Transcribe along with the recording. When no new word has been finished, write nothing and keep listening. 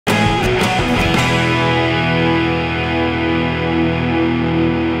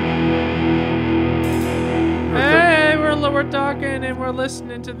talking and we're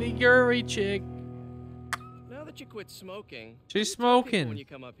listening to the Yuri chick. Now that you quit smoking, She's tell people smoking. when you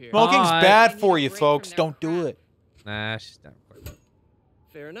come up here. Smoking's Alright. bad for you, folks. Don't do it. Nah, she's not.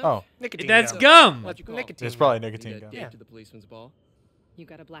 Fair enough. Oh, Nicotine That's gum. gum. What'd you call? Nicotine. it's probably You nicotine got gum. date to the policeman's ball. You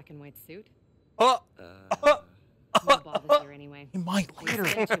got a black and white suit? Oh, No ball this year anyway. You might You later.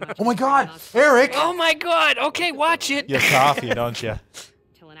 spend too much Oh my on God, drugs. Eric! oh my God. Okay, watch it. You have coffee, don't you?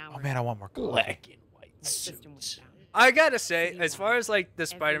 Till an hour. Oh man, I want more coffee. Black and white My system was suits. down. I gotta say, as far as like the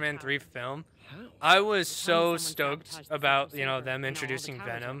Spider-Man 3 film, I was so stoked about them introducing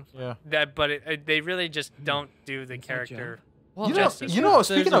Venom. Yeah. But they really just don't do the character. Well, You know- Justice you know, League,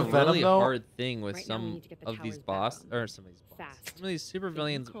 speaking there's of a Venom, really though- hard thing with Right now we some need to get the of these towers back on. some of these Fast. some of these super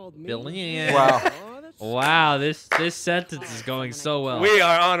villains. called me. Billion. Wow. Oh, that's Wow, this sentence is going so well. We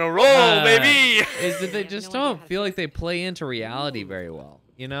are on a roll, baby. Is that they I have just no idea don't how to feel like fix they it. play into reality very well.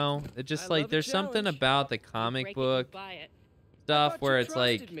 You know, it's just I like love a there's something challenge. about the Break comic it, you book buy it. stuff thought where you it's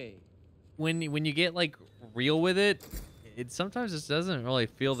like trusted me. when you get like real with it, it sometimes just doesn't really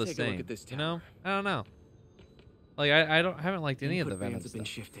feel the Let's take a look same. at this You know, tower. I don't know. Like I haven't liked any of the Venom Bands have been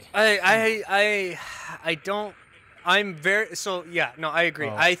stuff. shifted. I don't. I'm very so yeah. No, I agree.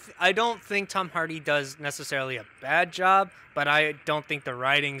 Oh. I don't think Tom Hardy does necessarily a bad job, but I don't think the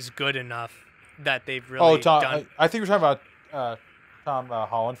writing's good enough that they've really Oh, Tom. done. I think we're talking about Tom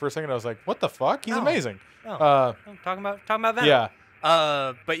Holland for a second. I was like, what the fuck? He's No. amazing. No. Uh, I'm talking about Venom. yeah,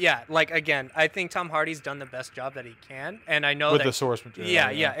 But yeah, like again, I think Tom Hardy's done the best job that he can, and I know with that. the source material.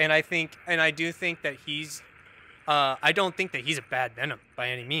 Yeah, and I do think that he's. I don't think that he's a bad Venom by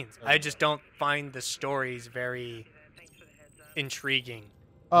any means. I just don't find the stories very intriguing.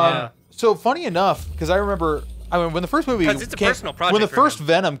 Yeah. So funny enough, because I remember, when the first movie 'Cause it's a came, personal project when the for first him.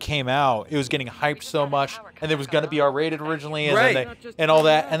 Venom came out, it was getting hyped so much, and it was going to be R-rated originally, and Right. then and all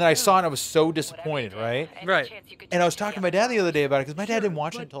that, and then I saw it, and I was so disappointed, right? Right. And I was talking to my dad the other day about it because my dad didn't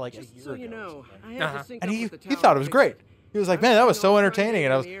watch it until like a Just year so ago. you or know, something. I have Uh-huh. to sync And up he with the he tower thought it was fixer. great. He was like, man, that was so entertaining,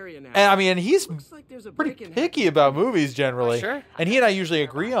 and I was, and I mean, and he's Looks like there's a pretty break in picky about movies generally. Sure. And he and I usually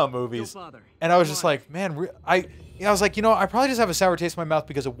agree on movies. No bother. And I was just like, man, I was like, I probably just have a sour taste in my mouth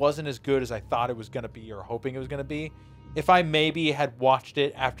because it wasn't as good as I thought it was going to be or hoping it was going to be. If I maybe had watched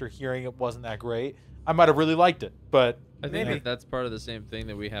it after hearing it wasn't that great, I might have really liked it. But I think Maybe. that's part of the same thing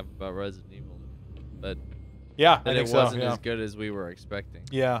that we have about Resident Evil, but yeah, I that think it so. wasn't Yeah. as good as we were expecting.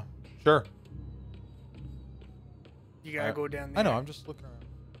 Yeah, sure. You gotta go down there. I know. I'm just looking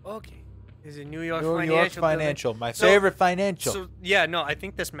around. Okay. Is it New York New Financial? York Building? Financial, my So- favorite financial. So yeah, no, I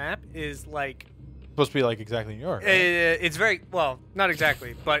think this map is like Supposed to be like exactly New York. Right? it's very well, not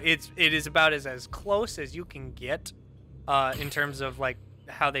exactly, but it is about as close as you can get in terms of like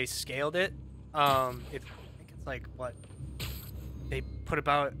how they scaled it. I think it's like what they put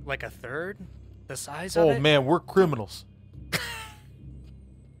about like a third the size of Oh it. man, we're criminals.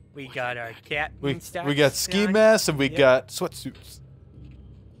 We got our cat. We stacks we got ski down. masks and we Yeah. got sweatsuits.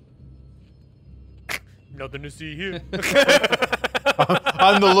 Nothing to see here.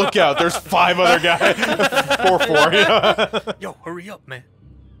 On the lookout, there's 5 other guys. 4-4. You know? Yo, hurry up, man.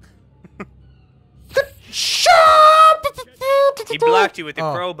 Shut up! He blocked you with the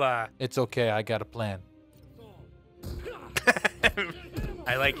Oh. crowbar. It's okay. I got a plan.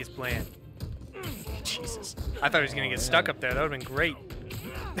 I like his plan. Jesus. I thought he was going to get stuck up there. That would have been great.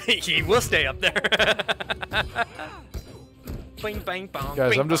 He will stay up there. Bing, bang, bong.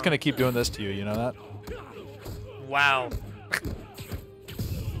 Guys, bing, I'm just bong. gonna keep doing this to you. You know that? Wow.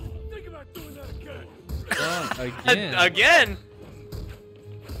 Again. Again?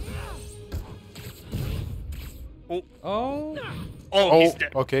 Oh, Oh. he's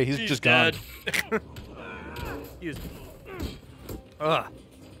dead. okay. He's just gone. dead. He is. Ugh.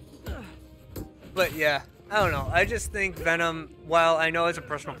 But yeah, I don't know. I just think Venom, while I know it's a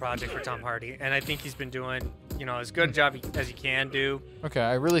personal project for Tom Hardy, and I think he's been doing, as good a job as he can do. Okay.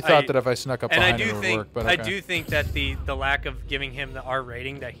 I really thought I- that if I snuck up And I behind do him, it would think work. But I okay. do think that the lack of giving him the R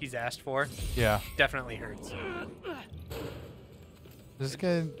rating that he's asked for Yeah. definitely hurts. This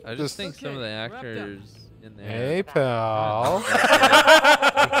guy. I just think some of the actors in there. Hey, pal.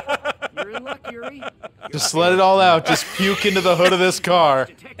 You're in luck, Yuri. Just let it all out. Just puke into the hood of this car.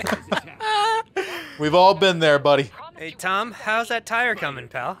 We've all been there, buddy. Hey Tom, how's that tire coming,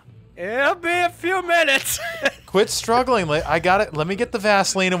 pal? It'll be a few minutes. Quit struggling. I got it. Let me get the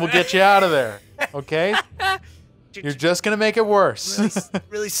Vaseline and we'll get you out of there. Okay? You're just gonna make it worse.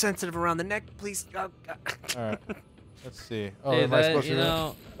 really sensitive around the neck, please. Oh, God. All right. Let's see. Oh, Hey, am I that, supposed you to?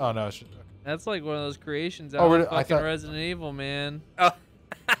 know, Oh no. It's that's like one of those creations Oh, out we're- of I fucking thought- Resident Evil, man. Oh.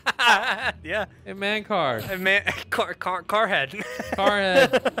 Yeah. Hey, man card. Hey, man, car head. Car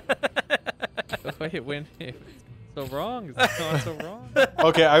head. Wait, when? so wrong? Is this going so wrong?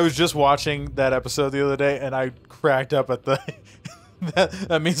 Okay, I was just watching that episode the other day, and I cracked up at the.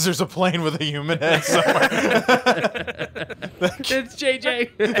 that means there's a plane with a human head somewhere. It's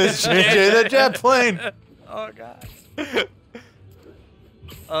JJ. It's JJ the jet plane. Oh god.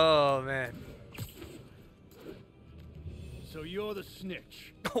 Oh man. So you're the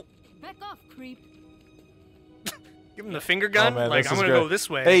snitch. Back off, creep. Give him the finger gun. man, like this I'm is gonna great. go this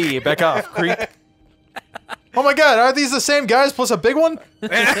way. Hey, back off, creep. Oh my god, are these the same guys plus a big one?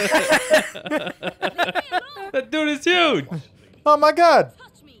 That dude is huge. Oh my god.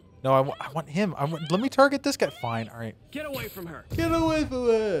 Touch me. No, I want him. Let me target this guy. Fine, all right. Get away from her. Get away from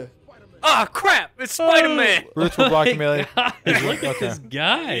her. Ah, crap! It's Spider-Man. Roots will block melee. God, look at Okay. this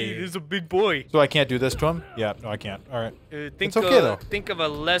guy. He's a big boy. So I can't do this to him? Yeah, no, I can't. All right. Think It's okay, though. Think of a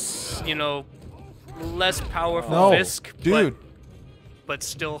less, less powerful No, Fisk, dude. but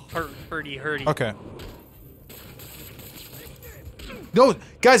still hurty. Okay. No,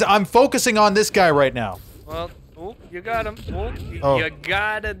 guys, I'm focusing on this guy right now. Well, oh, you got him. Oh. You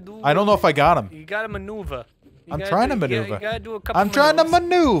gotta do. I don't know if I got him. You gotta maneuver. I'm trying to You maneuver. gotta do a couple. I'm trying to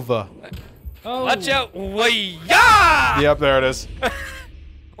maneuvers. maneuver. Oh. Watch out! Way-ya! Yep, there it is.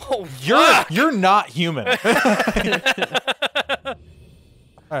 Oh, You're not human. All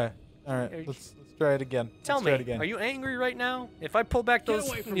right, Let's try it again. Tell Let's me, try it again. are you angry right now? If I pull back those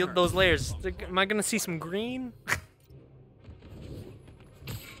away from her. those layers, am I gonna see some green?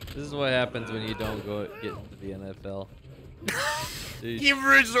 This is what happens when you don't get into the NFL. Dude, You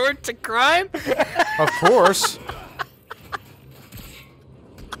resort to crime? Of course.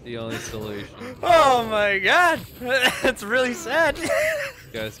 the only solution. Oh my god, that's really sad.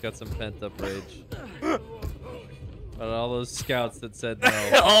 Guy's got some pent up rage. But all those scouts that said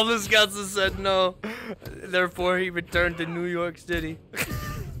no. All the scouts have said no. Therefore, he returned to New York City.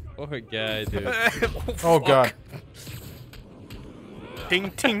 Poor guy, dude. Oh fuck. god. Ting,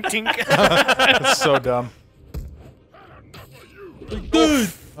 ting, ting. That's so dumb. Dude,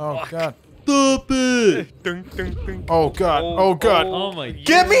 Oh god. stop it! Dun, dun, dun. Oh god. Oh god. Oh my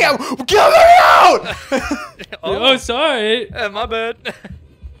Get me out! Get me out! Oh, sorry. My bad.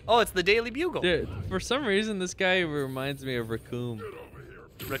 Oh, it's the Daily Bugle. Dude, for some reason, this guy reminds me of Raccoon.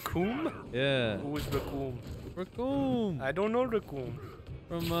 Raccoon? Yeah. Who is Raccoon? Raccoon. I don't know Raccoon.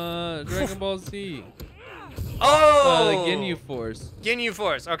 From Dragon Ball Z. Oh! The Ginyu Force. Ginyu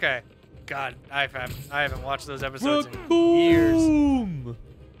Force. Okay. God, I haven't watched those episodes in years. Raccoon.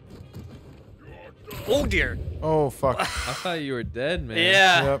 Oh dear. Oh fuck. I thought you were dead, man.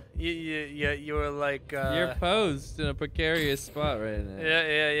 Yeah. Yep. You were like. You're posed in a precarious spot right now.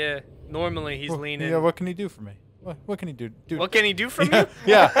 Yeah. Normally he's leaning. Yeah, what can he do for me? What can he do? Dude. What can he do for me?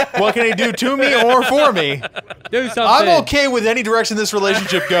 Yeah, what can he do to me or for me? Do something. I'm okay with any direction this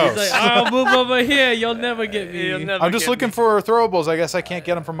relationship goes. He's like, I'll move over here. You'll never get me. You'll never I'm just get looking me. for throwables. I guess I can't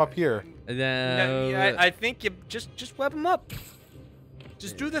get them from up here. No, I think you just web him up.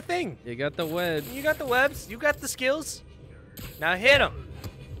 Just do the thing. you got the web. You got the webs. You got the skills. Now hit him.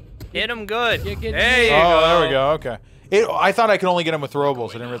 Hit him good. You're getting There you hit. go. Oh, there we go. Okay. I thought I could only get him with throwables.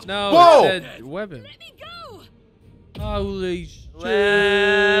 I didn't realize. No, Whoa! it said web him. Let me go. Holy shit.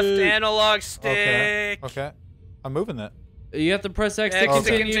 Left analog Okay. stick. Okay. I'm moving that. You have to press X to X to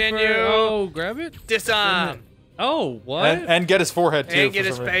continue. continue. Oh, grab it. Disarm. Oh, what? And get his forehead too. And get for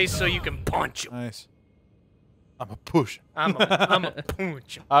his some reason. face so you can punch him. Nice. I'm a push. I'm a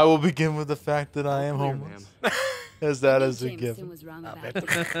punch him. I will begin with the fact that I am Clear, homeless. As that is a Jameson given. was wrong about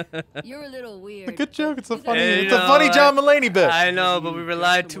that. You're a little weird. It's a good joke. It's a You funny. Hey, It's a no, funny John Mulaney bit. I know, but we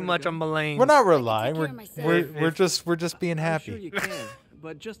relied too much on Mulaney. We're not relying. care We're of myself. we're just being I'm sure happy. you can,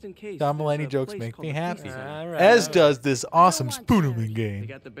 but just in case. John there's Mulaney a jokes place make called me the happy. Pizza Center. All right. As does this awesome want Spooderman charity. They game.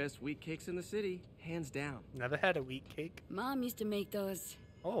 got the best wheat cakes in the city, hands down. Never had a wheat cake. Mom used to make those.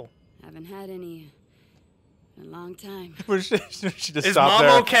 Oh. Haven't had any in a long time. We should just Is stop mom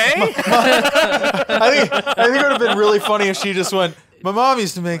there. okay? I think it would have been really funny if she just went. My mom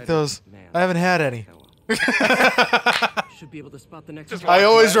used to make those. I haven't had any. Should be able to spot the next. I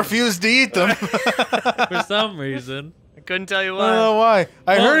always refused to eat them. For some reason. I couldn't tell you I don't know why.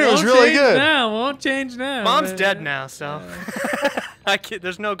 why. I heard it was Won't really change good. Now, won't change now. Mom's but- dead now, so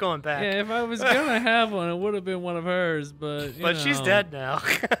there's no going back. Yeah, if I was gonna have one, it would have been one of hers, but you But she's know. dead now.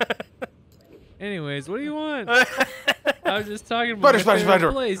 Anyways, what do you want? I was just talking Spider, about my spider, favorite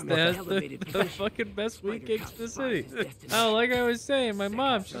spider. place I'm that a has elevated the professional. fucking best wheat cakes in the city. Destiny. Oh, like I was saying, my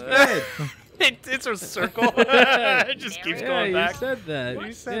mom, she's dead. It's a circle. It just keeps Yeah, going you back. said that.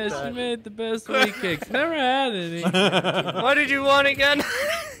 You said Yeah, that. she made the best wheat cakes. Never had any. What did you want again?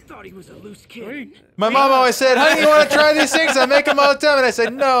 thought he was a loose kid. My mom always said, honey, you want to try these things? I make them all the time. And I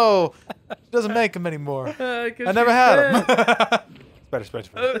said, no. She doesn't make them anymore. I never had them. Spider.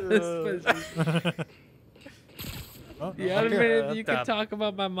 Oh, Yeah, I admit you can talk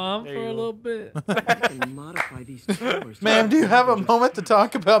about my mom There for you a go. little bit. I can modify these towers. Ma'am, do you have a moment to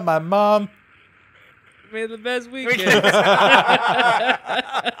talk about my mom? Made the best weekend.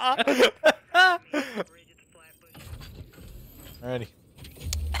 Alrighty.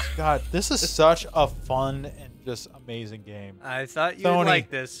 God, this is such a fun and just amazing game. I thought you'd Sony. like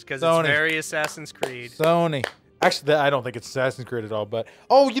this because it's Sony. very Assassin's Creed. Sony. Actually, I don't think it's Assassin's Creed at all, but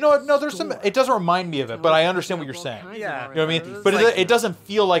oh, you know what? No, there's some. It doesn't remind me of it, but I understand what you're saying. Yeah. You know what I mean? It's But like- it doesn't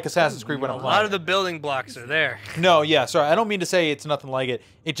feel like Assassin's Creed when A I'm lot playing. of the building blocks are there. No, yeah, sorry. I don't mean to say it's nothing like it.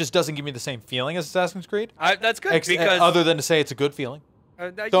 It just doesn't give me the same feeling as Assassin's Creed. That's good because Other than to say it's a good feeling.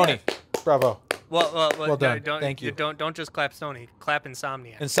 Sony, bravo. Well done. Don't, Thank you. Don't just clap Sony. Clap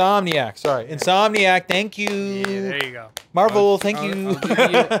Insomniac. Insomniac, sorry. Insomniac, thank you. Yeah, there you go. Marvel, thank you.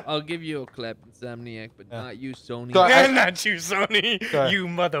 I'll give you a clap, Insomniac, but not you, Sony. So I- Not you, Sony. Sorry. You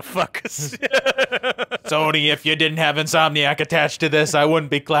motherfuckers. Sony, if you didn't have Insomniac attached to this, I wouldn't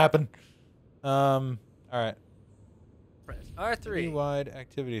be clapping. All right. Press R3. Wide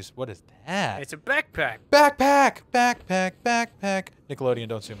activities. What is that? It's a backpack. Backpack. Nickelodeon,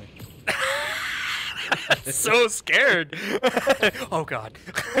 don't sue me. So scared. Oh God.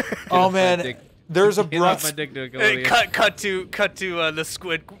 Oh my man, dick. there's a Get off my brush. dick, Hey, Nickelodeon. cut to the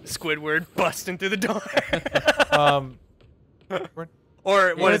Squidward busting through the door.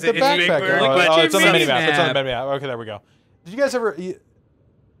 Or what is It's it? the It's Big backpack. Bird. Oh, but it's on the Jimmy minimap. It's on the Map. minimap. Okay, there we go. Did you guys ever?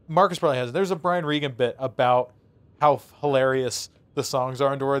 Marcus probably has it. There's a Brian Regan bit about how hilarious the songs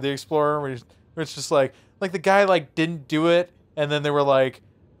are in Dora the Explorer, where it's just like the guy like didn't do it, and then they were like,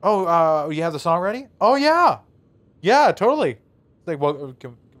 "Oh, you have the song ready? Oh yeah, totally." It's like, well,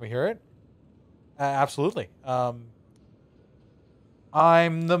 can we hear it? Absolutely.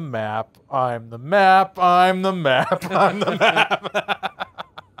 I'm the map. I'm the map. I'm the map. I'm the map.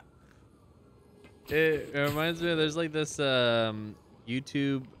 It reminds me of, there's like this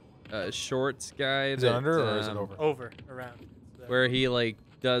YouTube shorts guy. Is it under or is it um, over? Over around. Where he like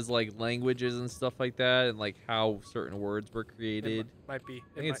does like languages and stuff like that, and like how certain words were created. Might be.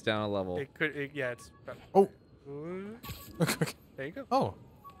 I think it's down a level. It could. Yeah, it's. Oh. There you go. Oh.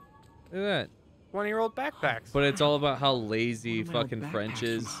 Look at that. 20-year-old backpacks. But it's all about how lazy One of my old fucking backpacks French from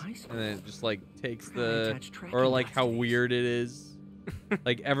is, high school. and then it just like takes Forgot I the, attached tracking or like dots how to these. weird it is.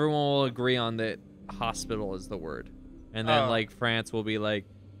 Like everyone will agree on that hospital is the word, and then Oh. like France will be like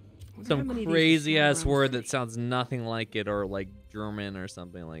Wonder how some many of these crazy are ass around the word that city. sounds nothing like it, or like German or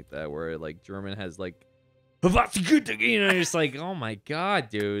something like that, where like German has like, you know, you're just like, oh my god,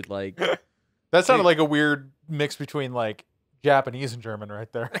 dude, like. That sounded like a weird mix between like Japanese and German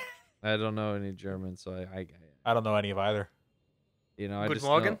right there. I don't know any German, so I don't know any of either. you know, I Good just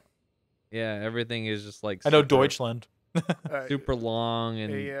Morgen? know, yeah, everything is just like I know super- Deutschland super long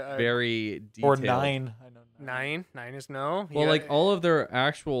and Yeah, very or detailed. nine. I know Nine. Nine is no. Well, Yeah, like all of their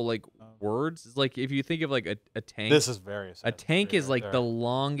actual like words is like, if you think of like a tank, This is very. a tank is right like there. the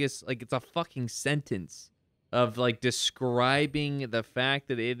longest, like it's a fucking sentence of like describing the fact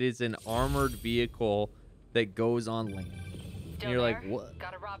that it is an armored vehicle that goes on land. And you're like, what?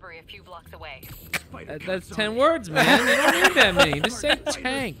 Got a robbery a few blocks away. That's 10 words, man. You don't need that many. Just say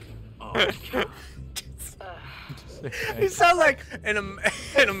tank. You sound like an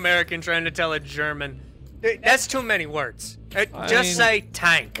American trying to tell a German. That's too many words. I Just mean- say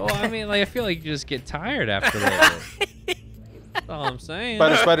tank. Well, I mean, like I feel like you just get tired after that. That's all I'm saying.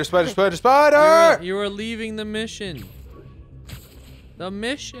 Spider. You are leaving the mission. The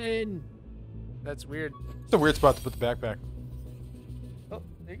mission. That's weird. It's a weird spot to put the backpack. Oh,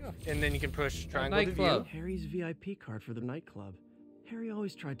 there you go. And then you can push triangle to view. nightclub. Harry's VIP card for the nightclub. Harry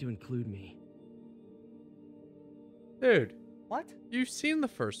always tried to include me. Dude, What? you've seen the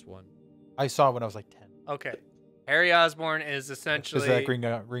first one. I saw it when I was like 10. Okay. Harry Osborn is essentially. Is that Green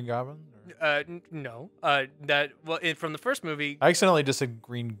Goblin? Or- No. From the first movie. I accidentally just said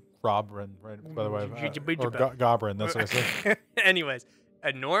Green Goblin, right? By the way, or Goblin. That's what I said. Anyways,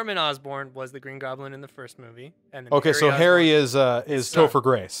 Norman Osborn was the Green Goblin in the first movie, and then Okay, so Osborn- Harry is Son. Topher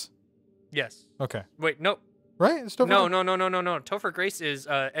Grace. Yes. Okay, Wait. No. right? It's Topher. No. Topher Grace is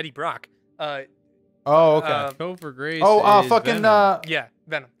Eddie Brock. Oh, okay. Topher Grace. Oh, is fucking. Venom. Yeah,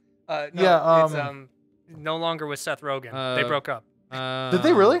 Venom. No, Yeah, it's no longer with Seth Rogen. They broke up. Did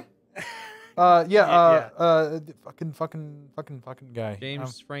they really? yeah. Fucking guy.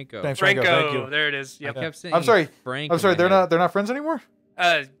 James Franco. James Franco. Franco. Thank you. There it is. I Yep. kept saying I'm sorry. Frank I'm sorry. in my They're head. not friends anymore.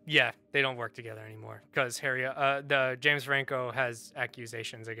 Yeah, they don't work together anymore because the James Franco has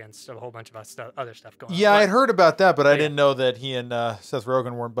accusations against a whole bunch of other stuff going on. Yeah, I had heard about that, but I yeah. didn't know that he and Seth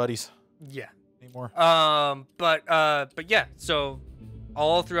Rogen weren't buddies Yeah. anymore. But yeah, so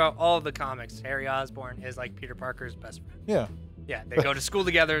all throughout all of the comics, Harry Osborn is like Peter Parker's best friend. Yeah. Yeah, they go to school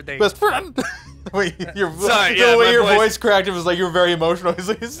together. They Best friend. Wait, your Sorry, the yeah, way my your voice- voice cracked, it was like you were very emotional. He's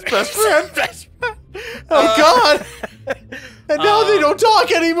like his best friend. best friend. Oh God! And now they don't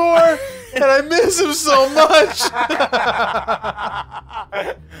talk anymore, and I miss him so much.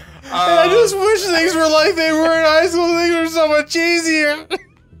 And I just wish things were like they were in high school. Things were so much easier.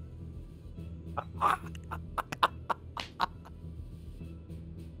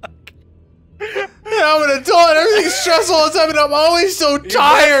 I'm an adult and everything's stressful all the time, and I'm always so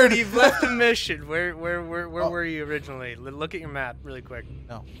tired. You've left the mission. Where were you originally? Look at your map really quick.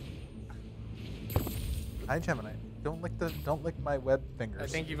 No. Hi, Gemini. Don't lick my web fingers. I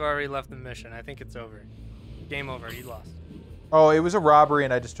think you've already left the mission. I think it's over. Game over. You lost. Oh, it was a robbery,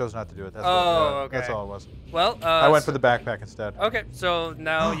 and I just chose not to do it. That's okay. That's all it was. Well, I went for the backpack instead. Okay, so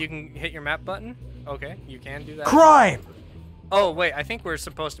now you can hit your map button. Okay, you can do that. Crime. Oh wait, I think we're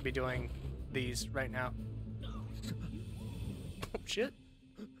supposed to be doing these right now. Oh shit.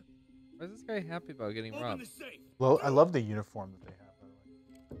 Why is this guy happy about getting Open robbed? the safe. Well, I love the uniform that they have,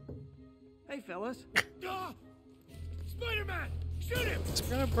 by the way. Hey, fellas. Ah! Spider-Man! Shoot him! It's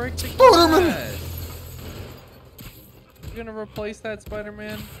gonna break the Spider-Man! glass. You're gonna replace that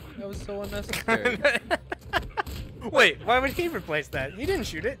Spider-Man? That was so unnecessary. Wait, why would he replace that? He didn't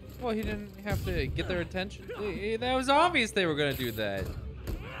shoot it. Well, he didn't have to get their attention. That was obvious they were gonna do that.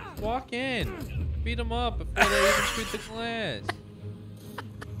 Walk in, beat them up before they even shoot the glass.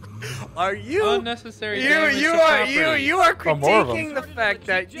 Are you Unnecessary damage to property. you are Oh, more of 'em. critiquing the fact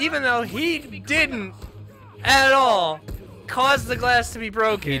that even though he didn't at all cause the glass to be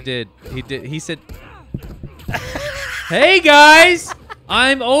broken. He did. He did. He said, "Hey guys,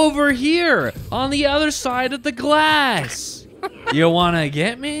 I'm over here on the other side of the glass. You wanna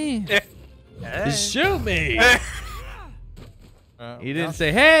get me? Shoot me." He didn't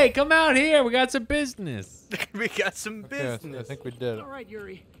say, "Hey, come out here. We got some business." We got some Okay, business. I think we did it. All right,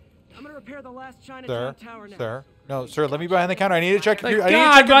 Yuri. I'm gonna repair the last Chinatown Sir, tower now. sir. No, sir, let me behind the counter. I need to check Like, your, I need to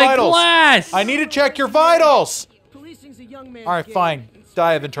God, check your my vitals. glass. I need to check your vitals. Policing's a young man's All right, game. fine.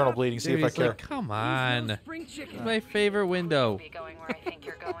 Die of internal bleeding. See if I Seriously, care. come He's no on. spring chicken. It's my favorite window. Be going where I think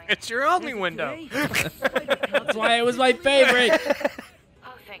you're going. It's your only window. That's why it was my favorite.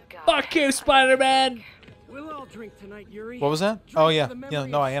 Oh, thank God. Fuck you, Spider-Man. We'll all drink tonight, Yuri. What was that? Drink Oh to yeah, the yeah. memory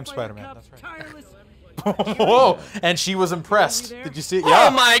No, of I am Spider Spider-Man. Cop's That's right. tireless- Whoa! And she was impressed. there? Did you see? Oh Yeah.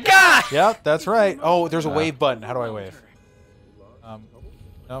 my god! Yeah, that's right. Oh, there's a wave button. How do I wave?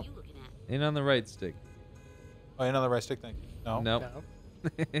 Nope. In on the right stick. Oh, another right stick thing. No. Nope.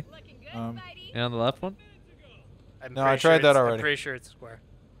 Um, And on the left one? I'm No, pretty I tried sure that it's- already. I'm pretty sure it's square.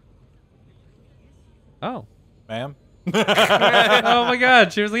 Oh. ma'am. Oh my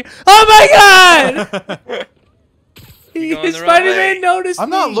God! She was like, "Oh my God!" You're going the wrong Spider-Man way. noticed I'm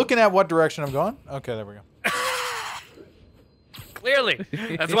not me. looking at what direction I'm going. Okay, there we go. Clearly.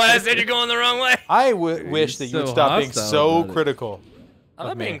 That's why I said you're going the wrong way. I wish that you would so stop being hostile so about it. critical. I'm of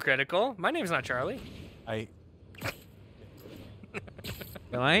not me. being critical. My name's not Charlie. I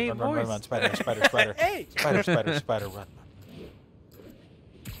No, I ain't run, voice. spider, spider, spider, Hey! spider, spider, spider, run.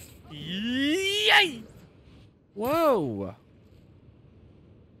 Yay! Whoa.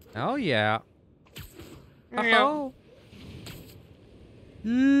 Oh yeah. Yeah. Oh.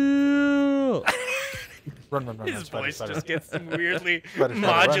 Yeah. Run, His spider, voice spider. just gets weirdly Spider,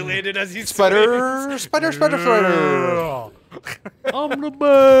 modulated as he's Spider, spider, spider, spider. I'm the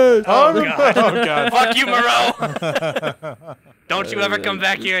best. Oh, God. oh God. Fuck you, Moreau! Don't you ever come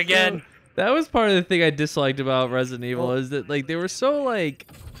back here again. That was part of the thing I disliked about Resident Evil is that like they were so like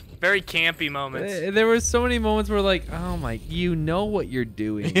Very campy moments. there were so many moments where like, oh my, you know what you're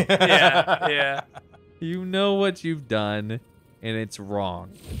doing. Yeah, yeah. You know what you've done, and it's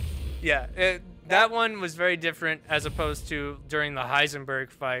wrong. Yeah, that one was very different as opposed to during the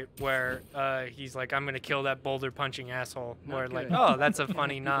Heisenberg fight where he's like, I'm going to kill that boulder punching asshole. Not Where like, good. oh, that's a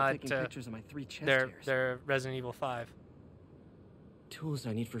funny People nod taking to pictures of my 3 chest their, hairs. their Resident Evil 5. Tools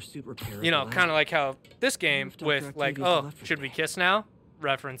I need for suit repair. You know, kind of like how this game Dr. with like, Octavius oh, left should we kiss now?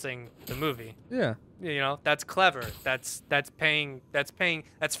 Referencing the movie. Yeah. You know, that's clever. That's fan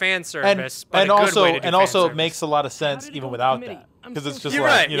service. but and a good also way to do and fan also it service. makes a lot of How sense did it even go without with the that committee? I'm because it's so just You're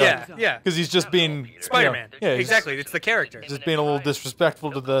like right. you know Yeah, yeah. because he's just being Spider-Man. yeah, he's Exactly. It's the character. just being a little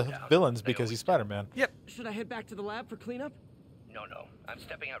disrespectful to the villains because he's Spider-Man. Yep. Should I head back to the lab for cleanup? No. I'm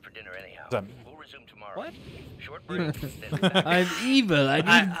stepping out for dinner anyhow. Does that mean? We'll resume tomorrow. What? Short break. then back. I'm evil. I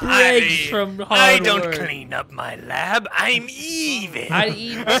need breaks from hard I don't work. clean up my lab. I'm evil. I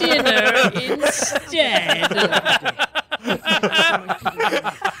eat dinner instead.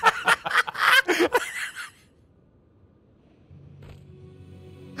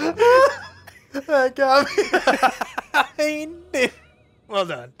 That got me. I did. Well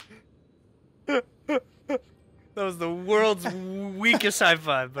done. That was the world's weakest high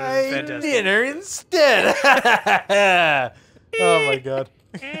five, but it was fantastic. Dinner instead. Oh my god.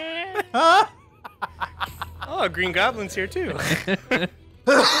 Huh? Oh, Green Goblin's here too.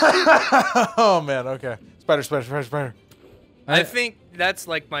 Oh man. Okay. Spider. I think that's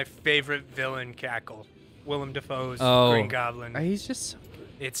like my favorite villain cackle. Willem Dafoe's Oh. Green Goblin. He's just.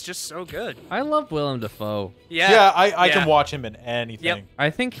 It's just so good. I love Willem Dafoe. Yeah. Yeah, I Yeah. can watch him in anything. Yep. I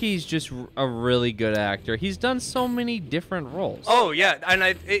think he's just a really good actor. He's done so many different roles. Oh yeah, and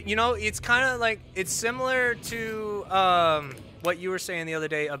it's kind of like it's similar to what you were saying the other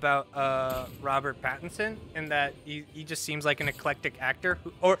day about Robert Pattinson, in that he just seems like an eclectic actor.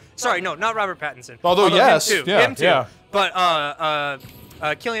 Sorry, no, not Robert Pattinson. Although, yes, him too, yeah, him too. yeah. But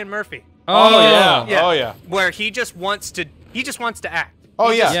Cillian Murphy, Oh yeah. Yeah. Oh yeah. where he just wants to act. Oh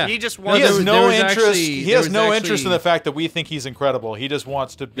He yeah. just- Yeah. He just He wants. has there no was interest. actually- He there has was no interest in actually- the fact that we think he's incredible. He just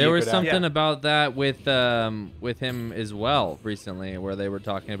wants to be. There a was good something actor. about that with him as well recently, where they were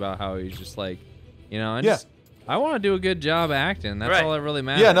talking about how he's just like, I want to do a good job acting. That's Right. all that really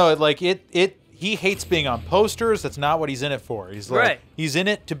matters. Yeah, no, he hates being on posters. That's not what he's in it for. He's like, Right. he's in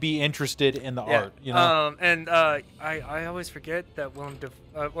it to be interested in the art. You know. I always forget that Willem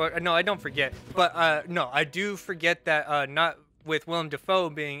Dafoe. No, I don't forget, but no, I do forget that not with Willem Dafoe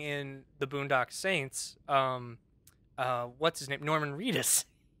being in the Boondock Saints. What's his name? Norman Reedus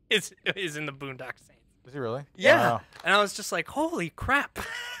is in the Boondock Saints. Is he really? Yeah, and I was just like, holy crap.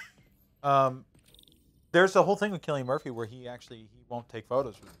 Wow. There's the whole thing with Cillian Murphy where he won't take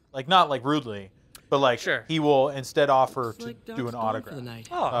photos, like not like rudely, but like Sure. he will instead offer It's to like do Doc's an gone for autograph. the night.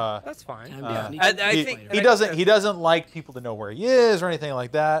 Oh, that's fine. Time to Uh, sneak I away. think- He doesn't like people to know where he is or anything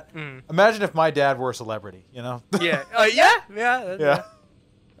like that. Mm. Imagine if my dad were a celebrity, you know? Yeah. Yeah. Yeah.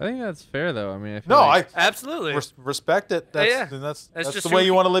 I think that's fair though. I mean, I feel No, like, I Absolutely. respect it. That's Yeah. that's That's just the way who-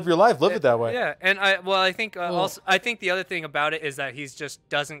 you want to live your life. Live it that way. Yeah, and I think also I think the other thing about it is that he's just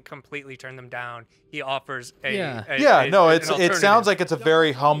doesn't completely turn them down. He offers a Yeah. Yeah, no, an it sounds alternative. like it's a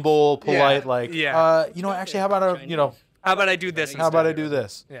very humble, polite, like, Yeah. actually, how about How about I do this? how about I instead? do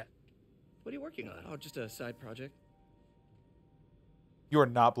this? Yeah. What are you working on? Oh, just a side project. You are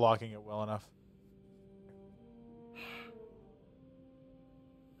not blocking it well enough.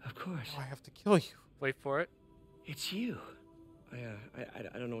 Of course. Oh, I have to kill you. Wait for it. It's you. I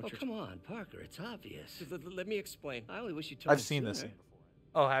don't know what you're. Come on, Parker. It's obvious. Let me explain. I only wish you told I've me seen this sooner. scene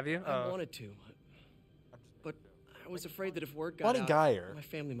before. Oh, have you? I Oh. wanted to, but I was afraid that if word got Bloody out, Geyer. my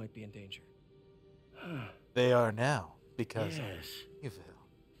family might be in danger. They are now because Yes. of evil.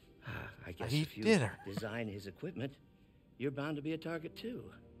 I guess eat if you dinner. design his equipment, you're bound to be a target too.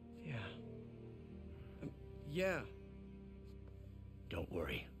 Yeah. Yeah. Don't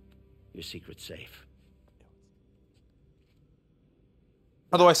worry. Your secret's safe.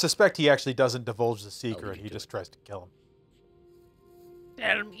 Although I suspect he actually doesn't divulge the leave secret. you He to just it. tries to kill him.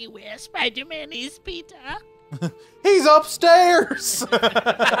 Tell me where Spider-Man is, Peter. He's upstairs.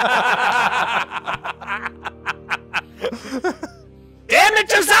 Damn it,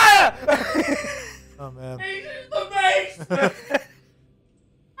 Josiah! Oh man. He's in the basement.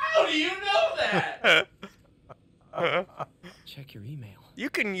 How do you know that? Check your email. You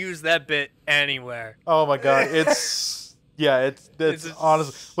can use that bit anywhere. Oh my god. It's it's It's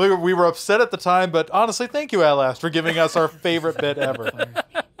honestly we were upset at the time, but honestly, thank you, Outlast, for giving us our favorite bit ever.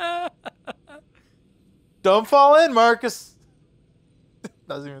 Don't fall in, Marcus.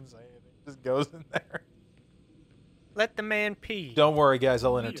 Doesn't even say anything. Just goes in there. Let the man pee. Don't worry, guys.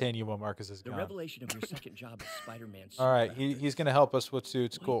 I'll entertain you while Marcus is The gone. revelation of your second job as Spider-Man. All right, he's gonna help us with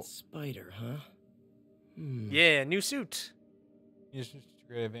suits. White Cool. Spider, huh? Yeah, new suit. You just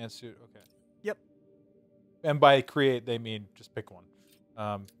create advanced suit. Okay. Yep. And by create, they mean just pick one.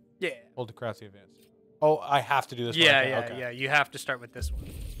 Yeah. Hold to craft the advanced suit. Oh, I have to do this. Yeah, one. yeah, Okay. yeah. You have to start with this one.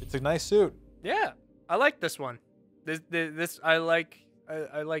 It's a nice suit. Yeah, I like this one.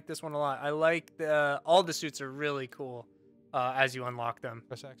 I like this one a lot. I like all the suits are really cool as you unlock them.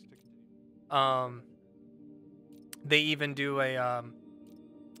 Press X to continue. They even do a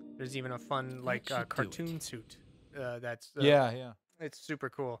there's even a fun like you do cartoon suit. That's Yeah. it's super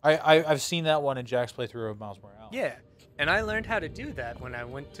cool. I've seen that one in Jack's playthrough of Miles Morales. Yeah, and I learned how to do that when I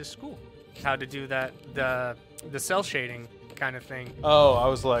went to school. How to do that the cell shading kind of thing. Oh, I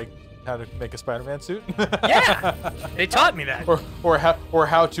was like, how to make a Spider-Man suit? Yeah, they taught me that. Or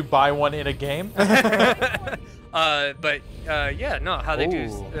how to buy one in a game. Yeah, no, how they do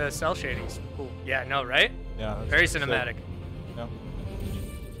Ooh. cell shading's cool. Yeah, no, right? Yeah. that's Very sick. cinematic. Yeah.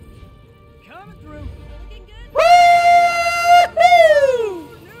 Coming through.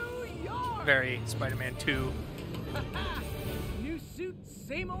 Very Spider-Man 2. New suit,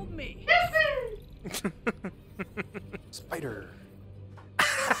 same old me. Spider.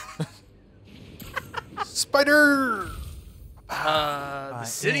 Spider. The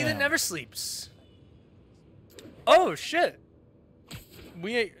city that am. never sleeps. Oh shit!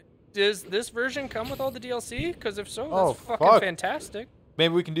 Does this version come with all the DLC? Because if so, Oh, that's fucking fuck. fantastic.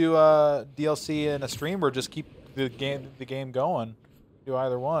 Maybe we can do DLC in a stream, or just keep the game going. Do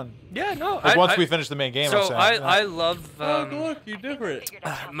either one. Yeah, no. Like once we finish the main game. So I'm saying, I love. look, you're different.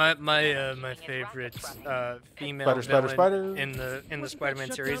 My favorite female villain Spider. in the Spider-Man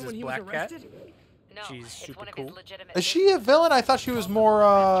Shut series down is when he was Black Cat. arrested? No, She's it's super one of cool. his legitimate Is she a villain? I thought she was more.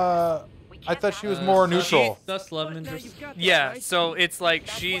 I thought she was more neutral. Dust Love Now Ninjas. you've got that, Yeah, right? so it's like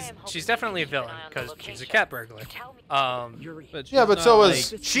That's why she's I'm hoping definitely a to keep an villain eye on the because she's a location. cat burglar. Tell me. Yuri. But Yeah, she's but not, so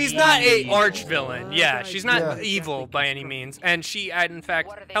was- like, She's not a evil. arch villain. Yeah, she's not Yeah. evil by any means, and she in fact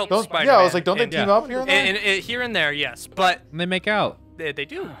What are they helped doing? Spider-Man. Yeah, I was like, don't they and- team up here and there? and here and there, yes, but And they make out. they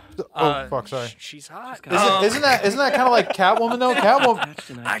do. Oh, fuck, sorry. She's hot. Isn't that kind of like Catwoman though? Catwoman. That's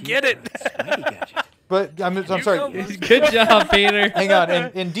an I idea get it. for a Spidey gadget. But I'm sorry. Good job, Peter. Hang on.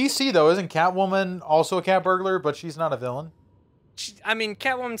 In DC though, isn't Catwoman also a cat burglar, but she's not a villain? I mean,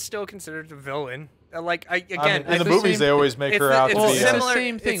 Catwoman's still considered a villain. Like I mean, again, in the it's the movies, same they always make it's her the- out it's to the be. It's similar- the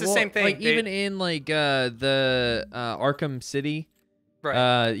same it's thing. the Well, same thing. Like They- even in like the Arkham City,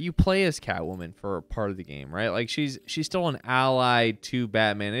 right. you play as Catwoman for a part of the game, right? Like she's still an ally to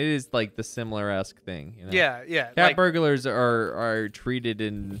Batman. It is like the similar-esque thing. You know? Yeah. Cat Like, burglars are treated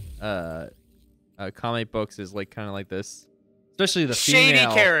in comic books as like kind of like this, especially the shady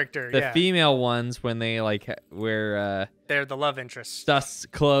female character. The yeah. female ones when they like wear They're the love interest.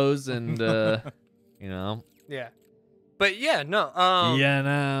 dust clothes and you know. Yeah. But yeah, no. Yeah,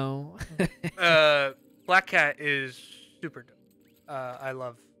 no. Black Cat is super dope. I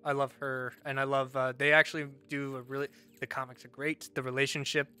love her, and I love. They actually do a really. The comics are great. The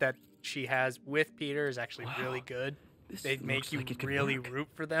relationship that she has with Peter is actually really good. This They make looks you like it could really work. root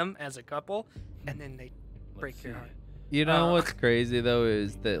for them as a couple, and then they break your heart. You know Uh, what's crazy though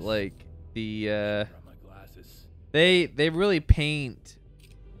is that like the My glasses. they really paint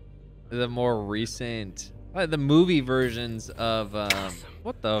the more recent the movie versions of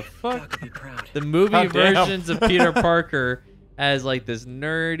what the God fuck could be proud. the movie God damn. versions of Peter Parker as like this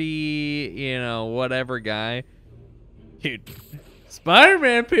nerdy, you know, whatever guy. Dude,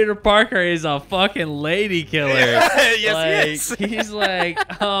 Spider-Man Peter Parker is a fucking lady killer. Yes, Like, he's like,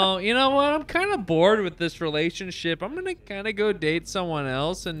 oh, you know what? I'm kind of bored with this relationship. I'm gonna kind of go date someone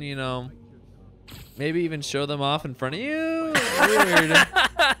else, and you know, maybe even show them off in front of you. Weird.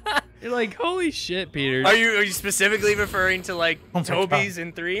 You're like, holy shit, Peter. Are you specifically referring to like Oh my Toby's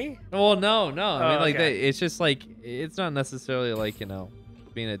in 3? Well, no. I mean, Oh, like, okay. it's just like, it's not necessarily like, you know,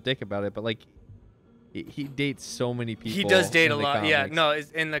 being a dick about it, but like, he dates so many people. He does date in a the lot. Yeah, comics. no,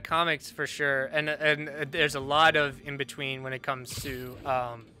 it's in the comics for sure, and there's a lot of in between when it comes to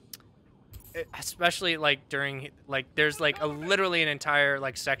especially like during like there's like literally an entire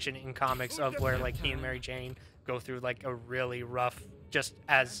like section in comics of where like he and Mary Jane go through like a really rough just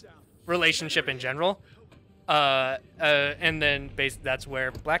as relationship in general. And then that's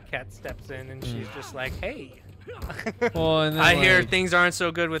where Black Cat steps in and she's just like, hey. Well, and then, I hear like- things aren't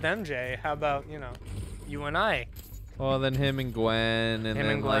so good with MJ. How about, you know, you and I? Well, then him and Gwen, and Him then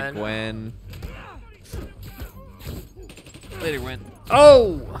and like Gwen. Gwen. Later, Gwen.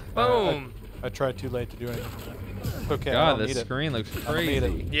 Oh! Boom. I tried too late to do anything. It's okay. I God, don't the need it. screen looks I don't need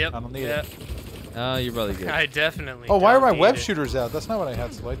crazy. it. Yep. I don't need yep. it. Oh, you're really good. I definitely. Oh, why are don't my need web it. shooters out? That's not what I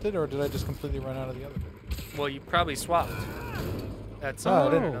had selected, or did I just completely run out of the other? Well, you probably swapped. That's No, I something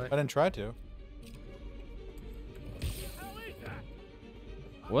or didn't. another. I didn't try to.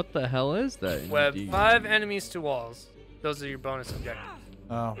 What the hell is that? Web Indeed. 5 enemies to walls. Those are your bonus objectives.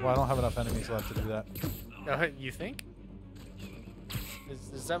 Oh, well, I don't have enough enemies left to do that. You think?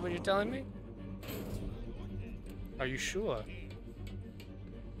 Is that what you're telling me? Are you sure?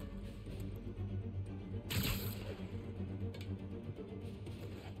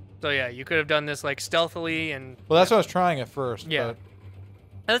 So yeah, you could have done this like stealthily and. Well, that's what I was trying at first. Yeah. But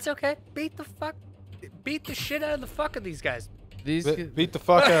That's okay. Beat the shit out of the fuck of these guys. These beat the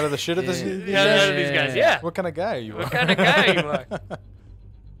fuck out of the shit of this. Yeah, out of these guys. Yeah. What kind of guy are you? What kind of guy you are?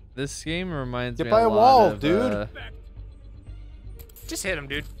 This game reminds Get me by a a lot wall, of, dude. Just hit him,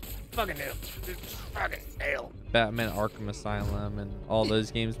 dude. Fucking nail. Fucking nail. Batman Arkham Asylum and all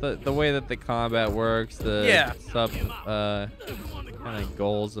those games. The way that the combat works, the sub kind of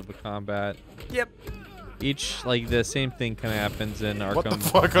goals of a combat. Yep. Each like the same thing kind of happens in What the Arkham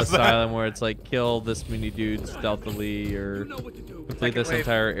fuck was that? Asylum, where it's like kill this many dudes stealthily or complete this wave.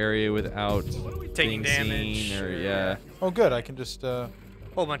 entire area without Taking being damage. seen, or yeah, Oh, good. I can just.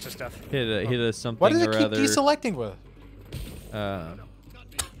 Whole bunch of stuff. hit a something Why does it or keep other. deselecting with?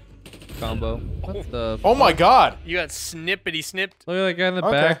 Combo. What the? Oh my god! You got snippety snipped. Look at that guy in the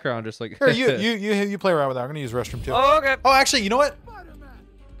Okay. background, just like. Here, you play around with that. I'm gonna use restroom too. Oh, okay. Oh, actually, you know what?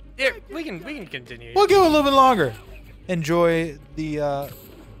 Here, we can continue. We'll go a little bit longer. Enjoy the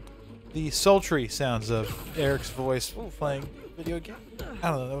sultry sounds of Eric's voice playing video game. I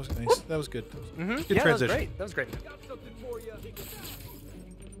don't know. That was nice. That was good. Mm-hmm. Good transition. That was great.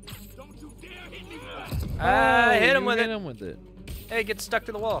 Oh, I hit him you with hit it. him with it. Hey, get stuck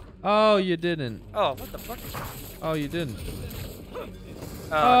to the wall. Oh, you didn't. Oh, what the fuck? Oh, you didn't.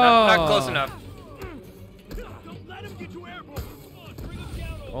 Not close enough.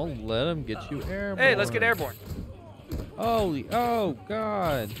 Don't let him get you airborne. Hey, let's get airborne. Holy, oh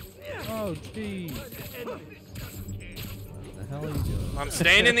god. Oh jeez. What the hell are you doing? I'm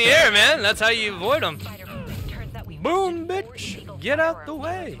staying in the air, man. That's how you avoid them. Boom, bitch. Get out the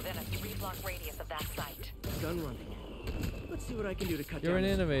way. Gun running. Let's see what I can do to cut You're down an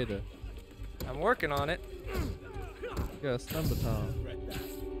this- innovator. I'm working on it. You got a stun baton.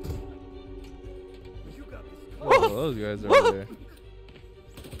 Whoa, those guys are over there.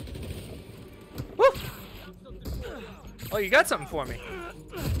 Woo. Oh, you got something for me.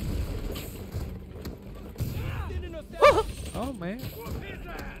 Oh man.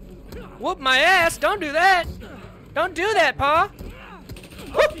 Whoop my ass. Don't do that. Don't do that, Pa.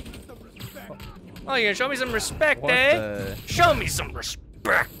 Whoop. Oh, you're gonna show me some respect, What eh? the? Show me some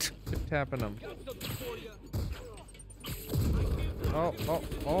respect. Keep tapping them. Oh, oh,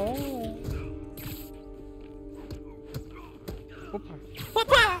 oh. Whoopa.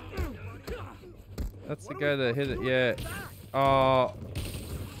 Whoop-a. That's the guy that hit it. Yeah. Oh.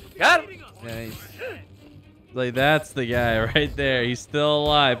 Got him. Nice. Like that's the guy right there. He's still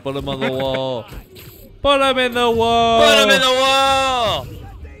alive. Put him on the wall. Put him in the wall. Put him in the wall.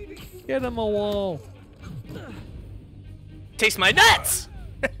 Get him a wall. Taste my nuts.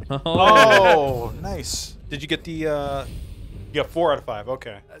 Oh, nice. Did you get the? You got 4 out of 5.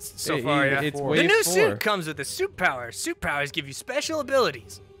 Okay. So Hey, far, yeah. it's The wave new 4. suit comes with a suit power. Suit powers give you special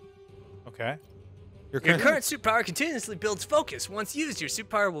abilities. Okay. Your current suit power continuously builds focus. Once used, your suit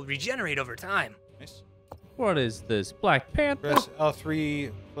power will regenerate over time. Nice. What is this? Black Panther? Press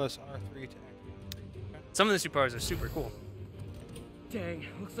L3 plus R3 to activate. Some of the suit powers are super cool. Dang,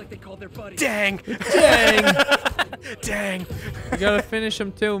 looks like they called their buddy. Dang. Dang. Dang. You gotta finish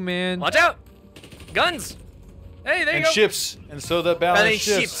him too, man. Watch out. Guns. Hey, there you And go. ships, and so the I balance think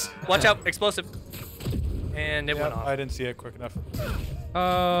shifts. ships. Watch out. Explosive. And it went Yep, off. I didn't see it quick enough.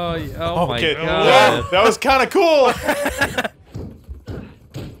 Oh, oh my Okay. god. Whoa, that was kind of cool.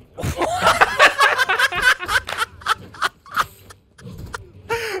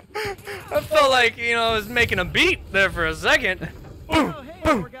 I felt like, you know, I was making a beat there for a second.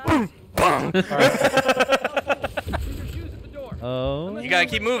 Oh. You gotta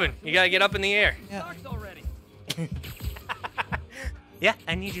keep moving. You gotta get up in the air. Yeah. Yeah,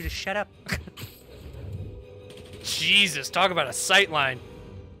 I need you to shut up. Jesus, talk about a sight line.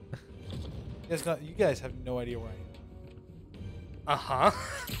 You guys have no idea where I am. Uh-huh.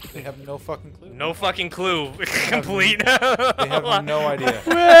 They have no fucking clue. No fucking clue. Complete. They have no idea.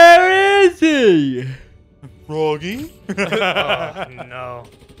 Where is he? Froggy? Oh, no.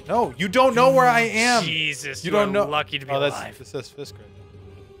 No, you don't know where I am. Jesus, you you don't are know. lucky to be oh, alive. This says Fisk right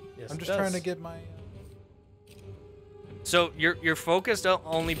there. Yes, I'm it just trying to does. get my. So your focus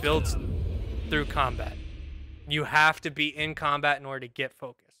only builds through combat. You have to be in combat in order to get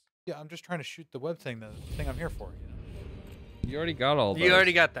focus. Yeah, I'm just trying to shoot the web thing. The thing I'm here for. You know? You already got all those. You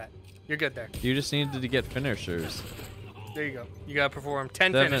already got that. You're good there. You just needed to get finishers. There you go. You gotta perform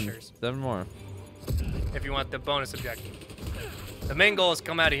 10 7. finishers 7 more. if you want the bonus objective. The main goal is to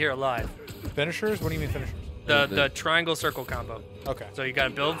come out of here alive. Finishers? What do you mean finishers? The triangle circle combo. Okay. So you gotta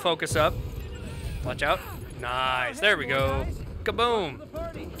build focus up. Watch out. Nice. There we go. Kaboom.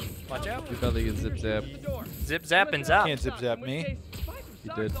 Watch out. You thought they could zip zap. Zip zap and zap. Can't zip zap me.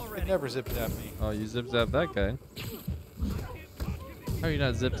 You did. You never zip zap me. Oh, you zip zap that guy. How are you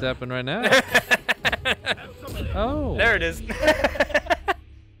not zip zapping right now? Oh. There it is.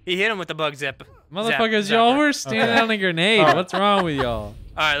 He hit him with the bug zip. Motherfuckers, Zap, y'all zapper. were standing on a grenade. What's wrong with y'all?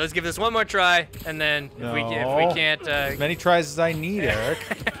 All right, let's give this one more try, and then if we can't, as many tries as I need, Eric.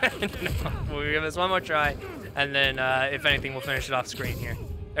 no, we'll give this one more try, and then if anything, we'll finish it off screen here.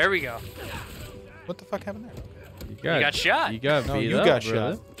 There we go. What the fuck happened there? You got shot. You got No, beat you up, got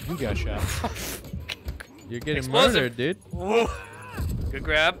brother. shot. You got shot. You're getting Explosive. murdered, dude. Whoa. Good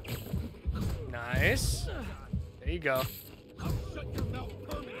grab. Nice. There you go.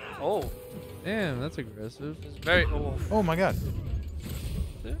 Oh, Damn, that's aggressive. it's very. Oh, Oh my god.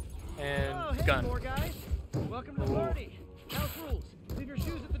 and Oh, hey, gun. more guys. Welcome to the party. House rules. Leave your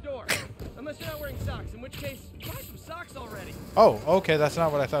shoes at the door. Unless you're not wearing socks, in which case, buy some socks already. Oh, okay. That's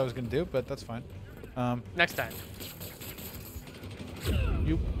not what I thought I was gonna do, but that's fine. Next time.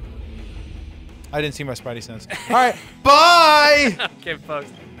 I didn't see my Spidey sense. All right, bye. Okay, folks.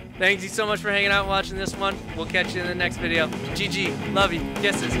 Thank you so much for hanging out and watching this one. We'll catch you in the next video. GG. Love you.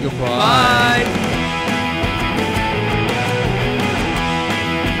 Kisses. Goodbye. Bye.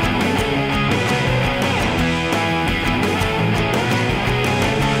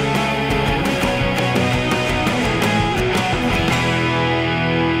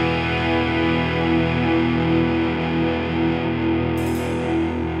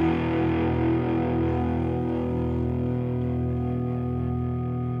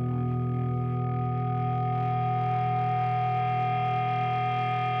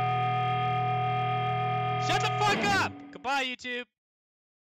 Shut the fuck up! Goodbye, YouTube.